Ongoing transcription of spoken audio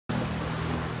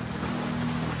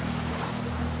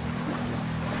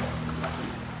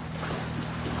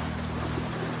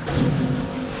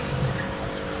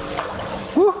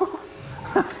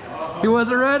He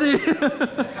wasn't ready.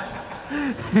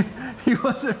 He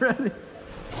wasn't ready.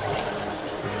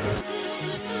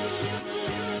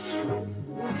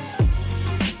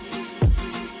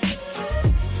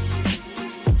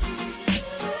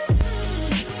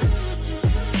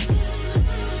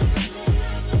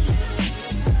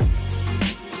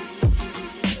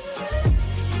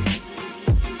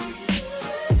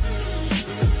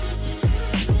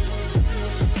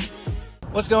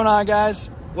 What's going on, guys?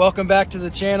 Welcome back to the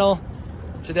channel.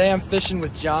 Today I'm fishing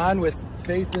with John with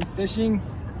FaithNFishing,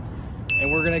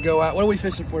 and we're gonna go out. What are we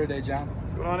fishing for today, John?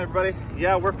 What's going on, everybody?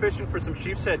 Yeah, we're fishing for some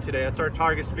sheepshead today. That's our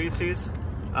target species.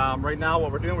 Right now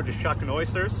what we're doing, we're just shucking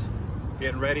oysters,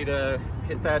 getting ready to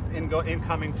hit that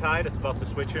incoming tide. It's about to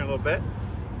switch here in a little bit,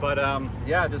 but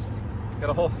yeah, just got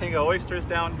a whole thing of oysters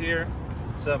down here,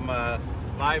 some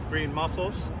live green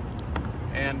mussels.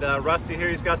 And Rusty here,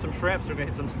 he's got some shrimp, so we're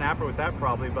gonna hit some snapper with that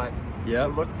probably, but yeah,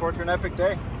 we're looking forward to an epic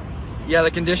day. Yeah,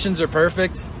 the conditions are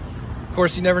perfect. Of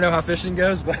course, you never know how fishing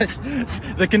goes, but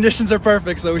the conditions are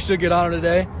perfect, so we should get on it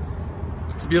today.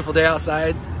 It's a beautiful day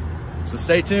outside, so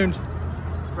stay tuned.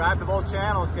 Subscribe to both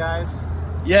channels, guys.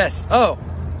 Yes. Oh,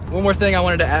 one more thing I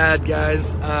wanted to add,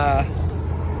 guys. If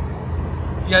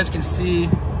you guys can see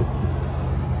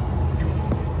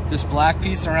this black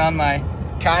piece around my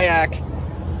kayak,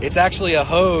 it's actually a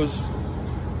hose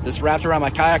that's wrapped around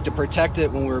my kayak to protect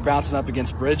it when we were bouncing up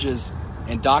against bridges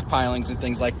and dock pilings and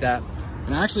things like that.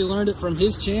 And I actually learned it from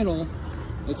his channel.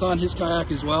 It's on his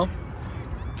kayak as well.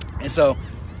 And so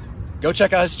go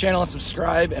check out his channel and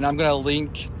subscribe, and I'm gonna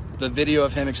link the video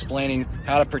of him explaining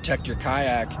how to protect your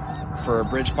kayak for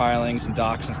bridge pilings and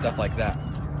docks and stuff like that.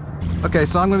 Okay,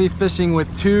 so I'm gonna be fishing with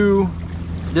two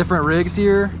different rigs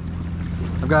here.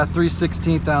 I've got a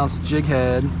 3/16 ounce jig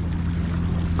head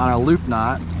on a loop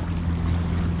knot,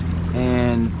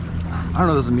 and I don't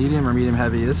know if this is medium or medium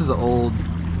heavy. This is an old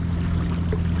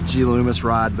G Loomis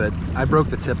rod, but I broke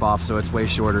the tip off, so it's way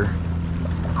shorter.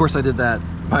 Of course I did that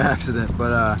by accident,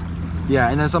 but yeah.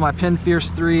 And then it's on my Pin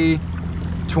Fierce 3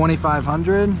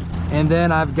 2500, and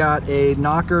then I've got a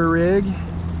knocker rig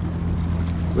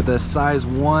with a size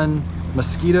 1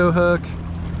 mosquito hook.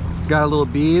 Got a little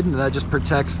bead that just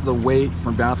protects the weight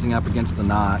from bouncing up against the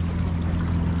knot.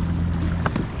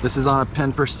 This is on a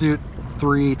Penn Pursuit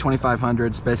 3 2500.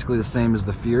 It's basically the same as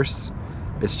the Fierce.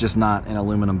 It's just not an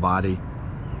aluminum body.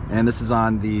 And this is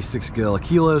on the 6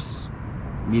 kilos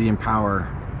medium power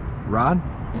rod.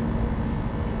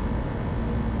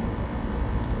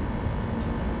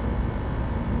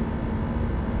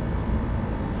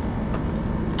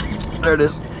 There it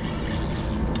is.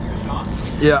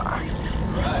 Yeah.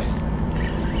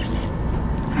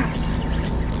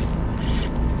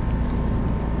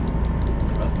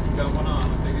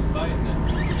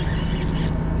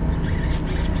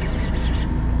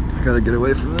 Gotta get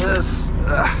away from this.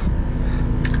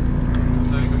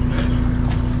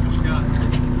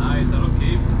 Nice, that'll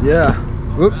keep. Yeah.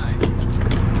 Whoop.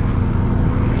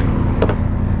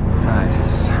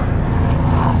 Nice.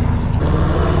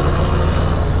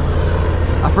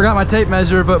 I forgot my tape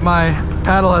measure, but my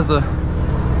paddle has a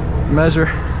measure.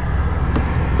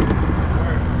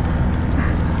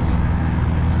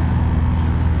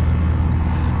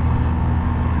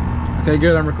 Okay,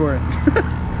 good, I'm recording.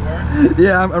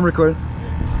 Yeah, I'm recording.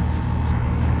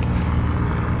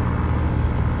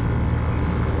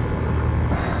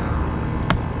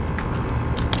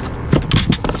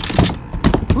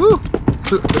 Woo!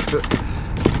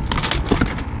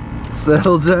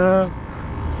 Settle down.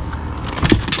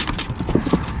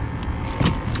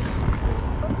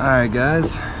 Alright,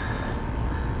 guys.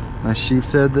 My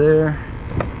sheepshead there.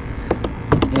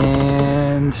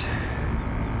 And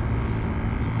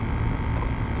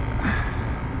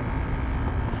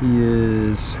he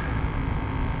is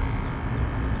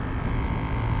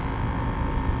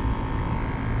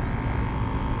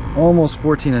almost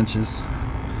 14 inches.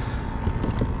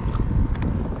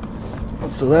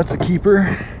 So that's a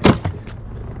keeper.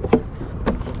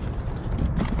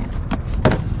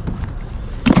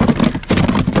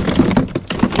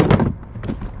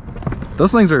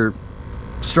 Those things are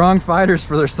strong fighters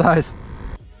for their size.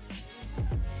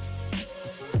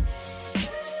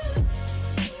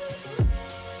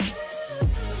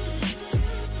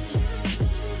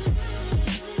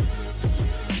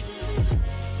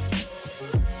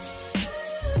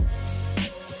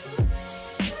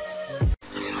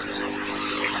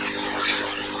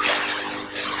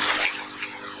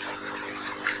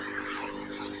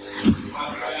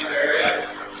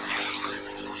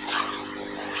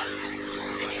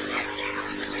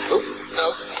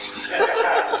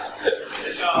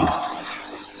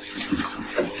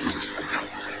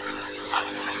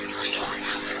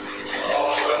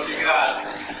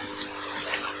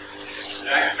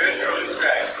 Giant fish or loose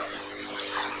drag?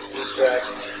 Loose drag.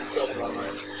 Let's go for one.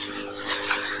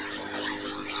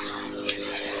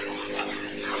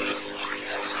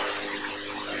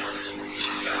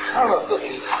 I don't know if this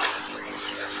is.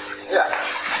 Yeah.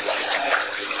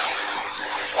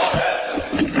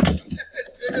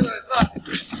 It's bigger than I thought.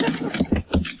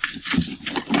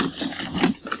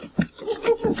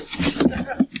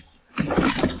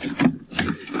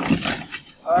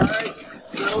 Alright,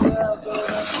 settle down, settle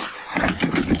down.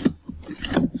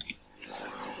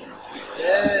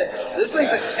 Yeah, this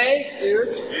thing's a tank,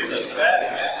 dude. He's a fatty,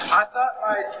 man. I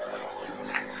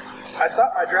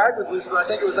thought my drag was loose, but I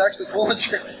think it was actually pulling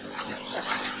trigger.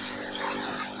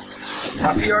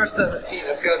 My PR 17,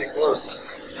 that's gotta be close.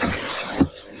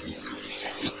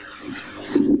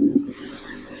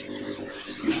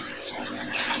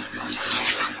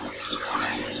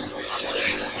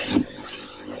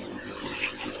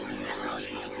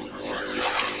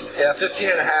 Yeah, 15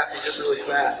 and a half, he's just really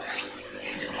fat.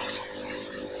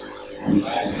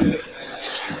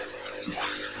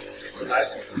 It's a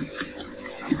nice one.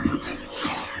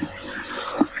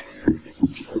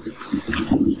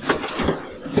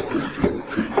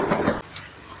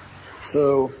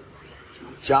 So,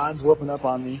 John's whooping up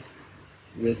on me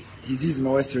he's using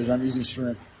oysters, I'm using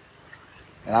shrimp.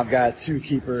 And I've got 2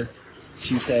 keeper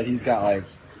sheepshead, he's got like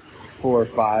 4 or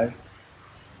 5.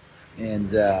 And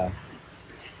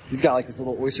he's got like this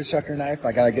little oyster chucker knife.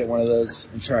 I gotta get one of those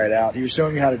and try it out. He was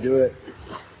showing me how to do it.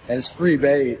 And it's free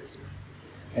bait.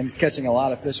 And he's catching a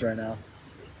lot of fish right now.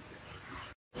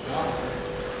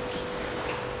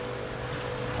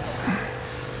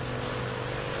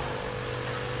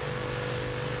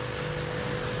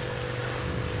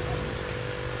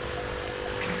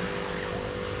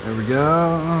 There we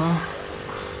go.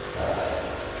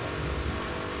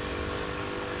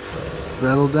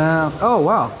 Settle down. Oh,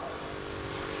 wow.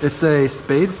 It's a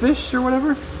spadefish or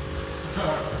whatever?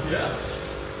 Yeah.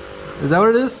 Is that what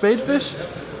it is? Spadefish? Yep,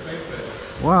 it's a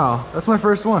spadefish. Wow, that's my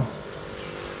first one.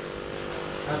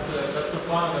 That's the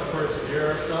fun of the first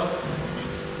year or so.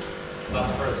 Not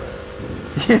the first.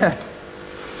 Yeah.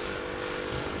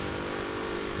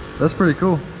 That's pretty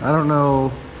cool. I don't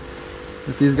know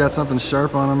if these got something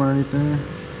sharp on them or anything.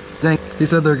 Dang, he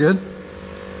said they're good?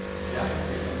 Yeah.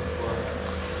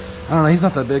 I don't know, he's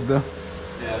not that big though.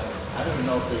 Yeah. I don't even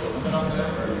know if there's a limit on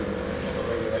them or a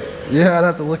regulation. Yeah, I'd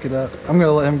have to look it up. I'm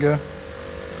gonna let him go.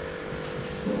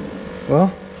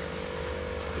 Well,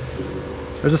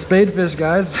 there's a spadefish,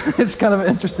 guys. It's kind of an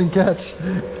interesting catch.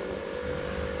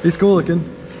 He's cool looking.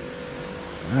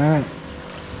 All right.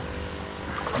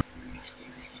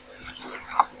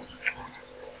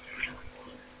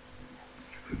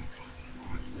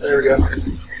 There we go.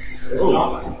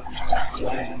 Oh.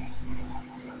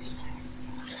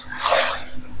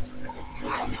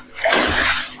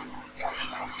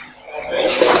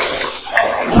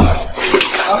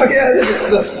 Oh yeah, it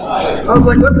is. I was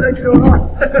like, what the heck's going on?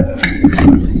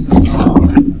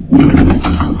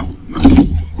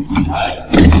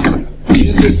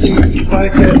 Interesting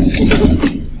bycatch.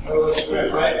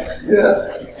 Right? Yeah.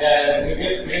 And you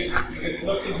get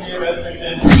look in here, red fish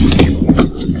in.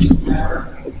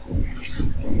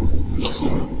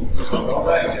 Go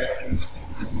back there.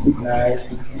 Nice.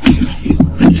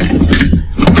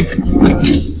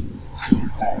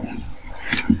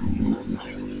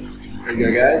 There you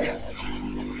go, guys.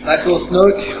 Nice little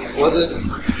snook.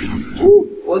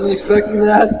 Wasn't expecting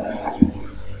that.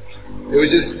 It was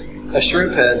just a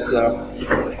shrimp head, so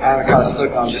I haven't caught a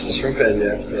snook on just a shrimp head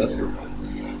yet, so that's cool.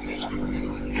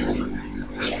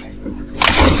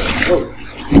 Whoa.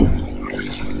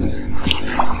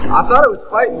 I thought it was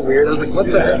fighting weird. I was like, what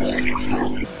the heck?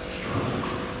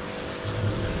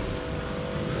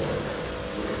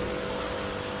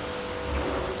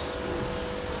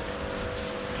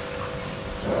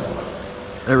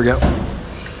 There we go.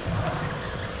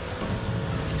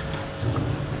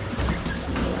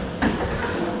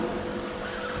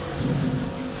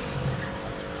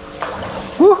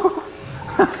 Woo!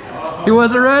 He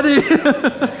wasn't ready.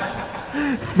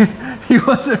 He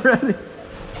wasn't ready.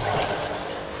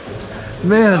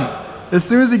 Man, as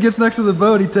soon as he gets next to the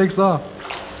boat, he takes off.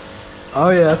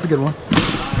 Oh yeah, that's a good one.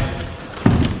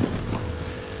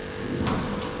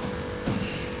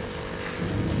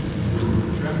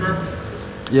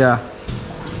 Yeah.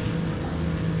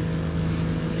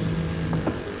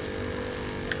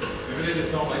 Maybe they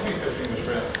just don't like me fishing the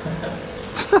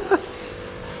shrimp.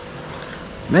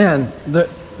 Man,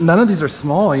 none of these are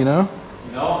small, you know?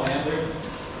 No, man,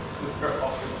 they're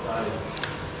all good size.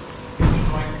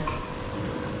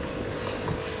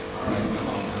 Alright, come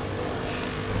on now.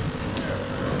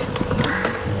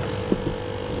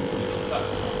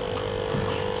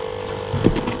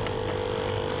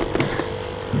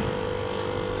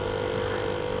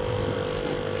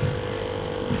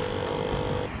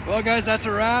 Well, guys, that's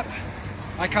a wrap.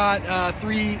 I caught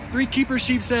three keeper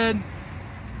sheepshead.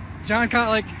 John caught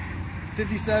like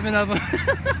 57 of them.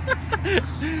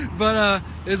 But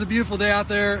it was a beautiful day out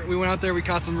there. We went out there, we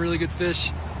caught some really good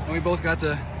fish, and we both got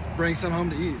to bring some home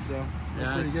to eat, so it's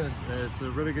pretty good. It's a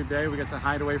really good day. We got to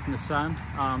hide away from the sun,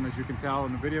 as you can tell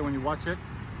in the video when you watch it.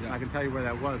 Yeah. I can tell you where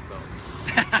that was,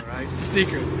 though. All right? It's a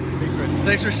secret. Secret.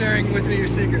 Thanks for sharing with me your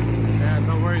secret. Yeah,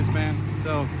 no worries, man.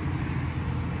 So,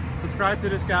 subscribe to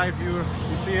this guy if you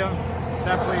see him.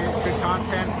 Definitely good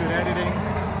content, good editing.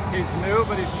 He's new,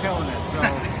 but he's killing it, so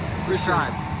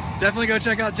subscribe. Definitely go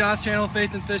check out John's channel,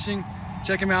 Faith and Fishing.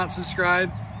 Check him out,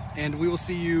 subscribe, and we will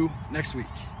see you next week.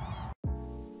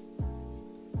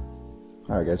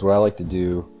 Alright guys, what I like to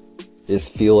do is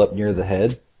feel up near the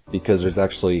head, because there's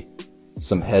actually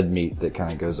some head meat that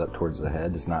kind of goes up towards the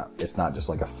head. It's not just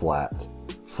like a flat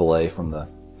fillet from the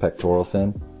pectoral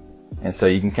fin. And so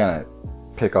you can kind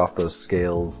of pick off those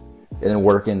scales and then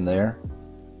work in there.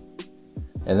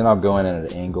 And then I'll go in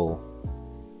at an angle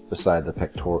behind the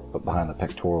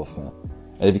pectoral fin.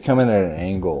 And if you come in at an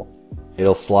angle,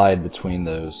 it'll slide between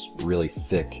those really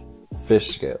thick fish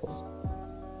scales.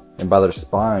 And by their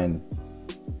spine,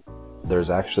 there's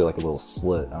actually like a little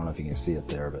slit. I don't know if you can see it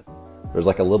there, but there's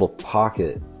like a little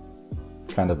pocket,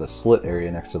 kind of a slit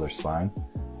area next to their spine,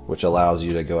 which allows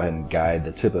you to go ahead and guide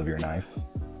the tip of your knife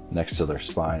next to their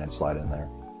spine and slide in there.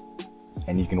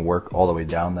 And you can work all the way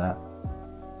down that.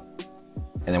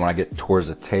 And then when I get towards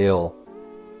the tail,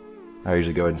 I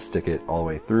usually go ahead and stick it all the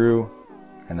way through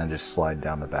and then just slide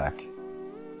down the back.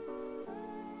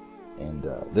 And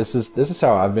this is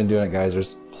how I've been doing it, guys.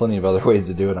 There's plenty of other ways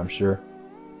to do it, I'm sure.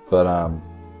 But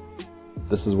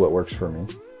this is what works for me.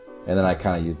 And then I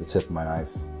kind of use the tip of my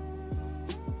knife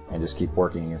and just keep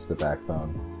working against the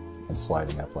backbone and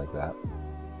sliding up like that.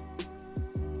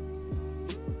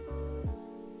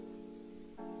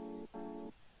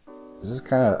 This is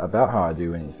kind of about how I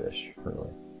do any fish,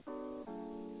 really.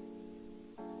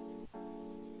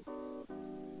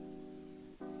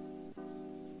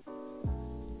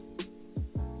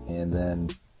 And then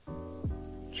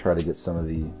try to get some of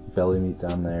the belly meat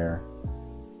down there.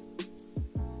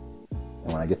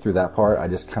 And when I get through that part, I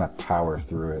just kind of power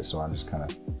through it. So I'm just kind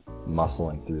of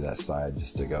muscling through that side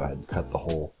just to go ahead and cut the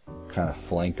whole kind of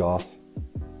flank off.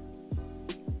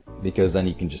 Because then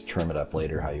you can just trim it up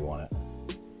later how you want it.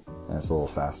 And it's a little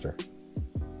faster.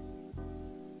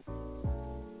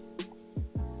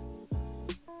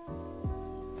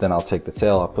 Then I'll take the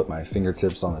tail, I'll put my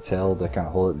fingertips on the tail to kind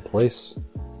of hold it in place.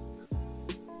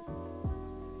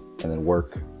 And then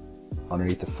work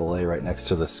underneath the fillet right next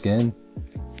to the skin.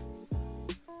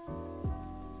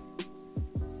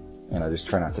 And I just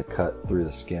try not to cut through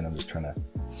the skin, I'm just trying to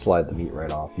slide the meat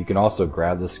right off. You can also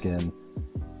grab the skin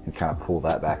and kind of pull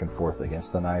that back and forth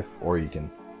against the knife, or you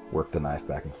can work the knife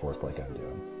back and forth like I'm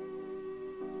doing.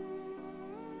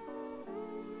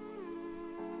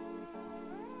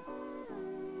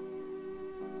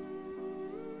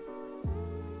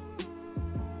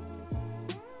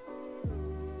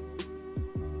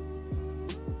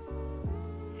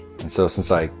 And so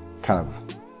since I kind of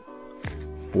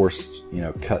forced,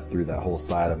 cut through that whole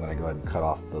side, I'm going to go ahead and cut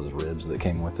off those ribs that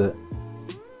came with it.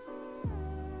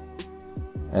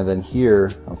 And then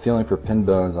here, I'm feeling for pin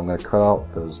bones. I'm going to cut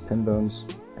out those pin bones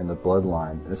and the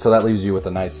bloodline. And so that leaves you with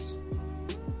a nice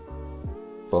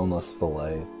boneless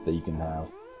fillet that you can have.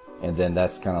 And then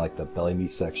that's kind of like the belly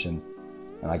meat section.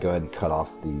 And I go ahead and cut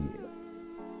off the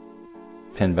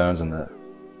pin bones and the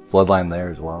bloodline there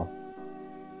as well.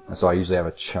 And so I usually have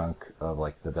a chunk of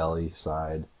like the belly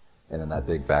side and then that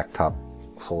big back top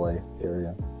fillet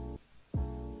area.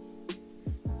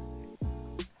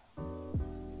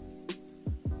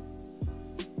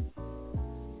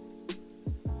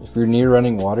 If you're near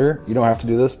running water, you don't have to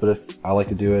do this, but if I like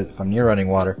to do it, if I'm near running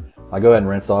water, I go ahead and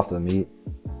rinse off the meat.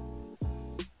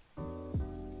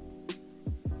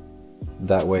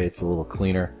 That way it's a little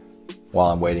cleaner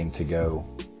while I'm waiting to go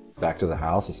back to the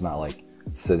house. It's not like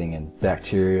sitting in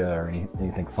bacteria or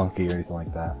anything funky or anything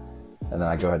like that. And then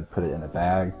I go ahead and put it in a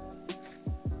bag.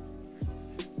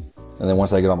 And then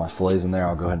once I get all my fillets in there,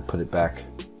 I'll go ahead and put it back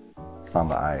on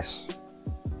the ice.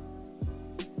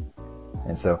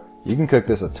 And so you can cook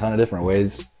this a ton of different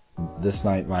ways. This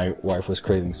night my wife was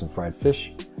craving some fried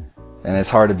fish. And it's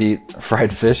hard to beat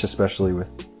fried fish, especially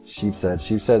with sheepshead.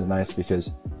 Sheepshead is nice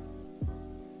because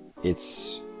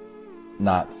it's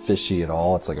not fishy at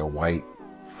all. It's like a white,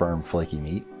 firm, flaky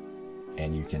meat.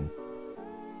 And you can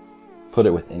put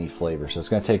it with any flavor. So it's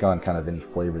going to take on kind of any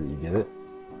flavor that you give it.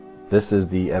 This is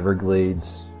the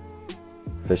Everglades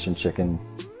fish and chicken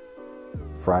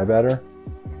fry batter.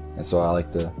 And so I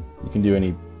like to, you can do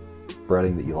any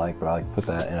breading that you like, but I like to put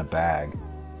that in a bag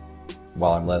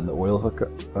while I'm letting the oil hook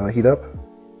heat up.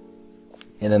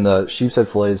 And then the sheepshead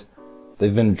fillets,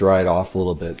 they've been dried off a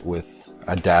little bit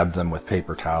I dabbed them with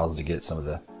paper towels to get some of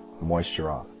the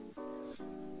moisture off.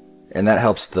 And that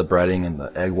helps the breading and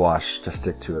the egg wash to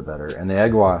stick to it better. And the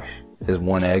egg wash is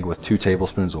 1 egg with 2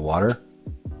 tablespoons of water.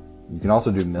 You can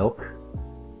also do milk,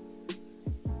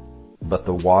 but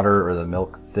the water or the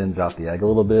milk thins out the egg a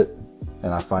little bit,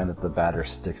 and I find that the batter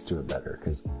sticks to it better,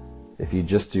 because if you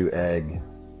just do egg,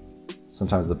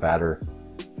 sometimes the batter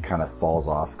kind of falls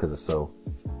off because it's so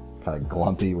kind of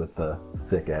glumpy with the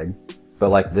thick egg. But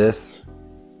like this,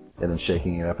 and then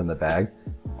shaking it up in the bag,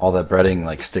 all that breading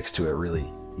like sticks to it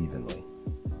really evenly.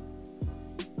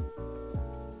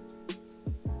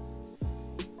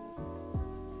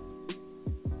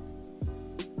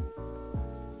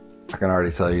 I can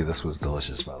already tell you this was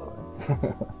delicious, by the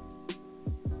way.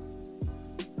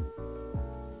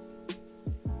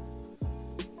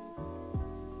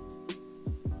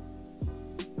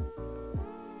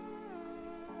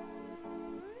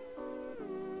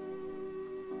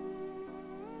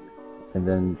 And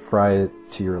then fry it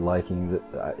to your liking.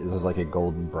 This is like a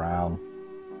golden brown.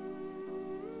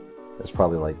 It's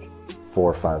probably like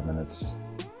 4 or 5 minutes.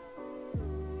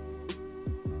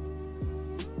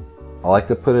 I like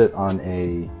to put it on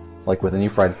like with any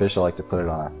fried fish, I like to put it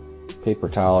on a paper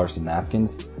towel or some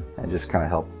napkins and just kind of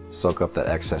help soak up that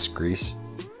excess grease.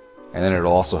 And then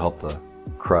it'll also help the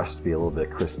crust be a little bit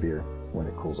crispier when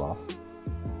it cools off.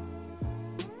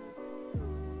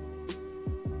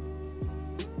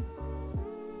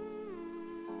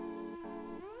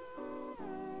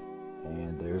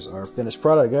 And there's our finished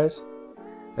product, guys.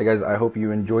 Hey guys, I hope you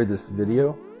enjoyed this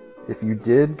video. If you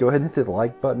did, go ahead and hit the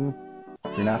like button.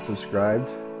 If you're not subscribed,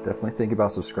 definitely think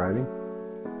about subscribing.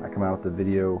 I come out with a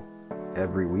video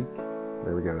every week.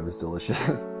 There we go, it was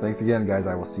delicious. Thanks again, guys.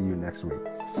 I will see you next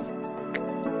week.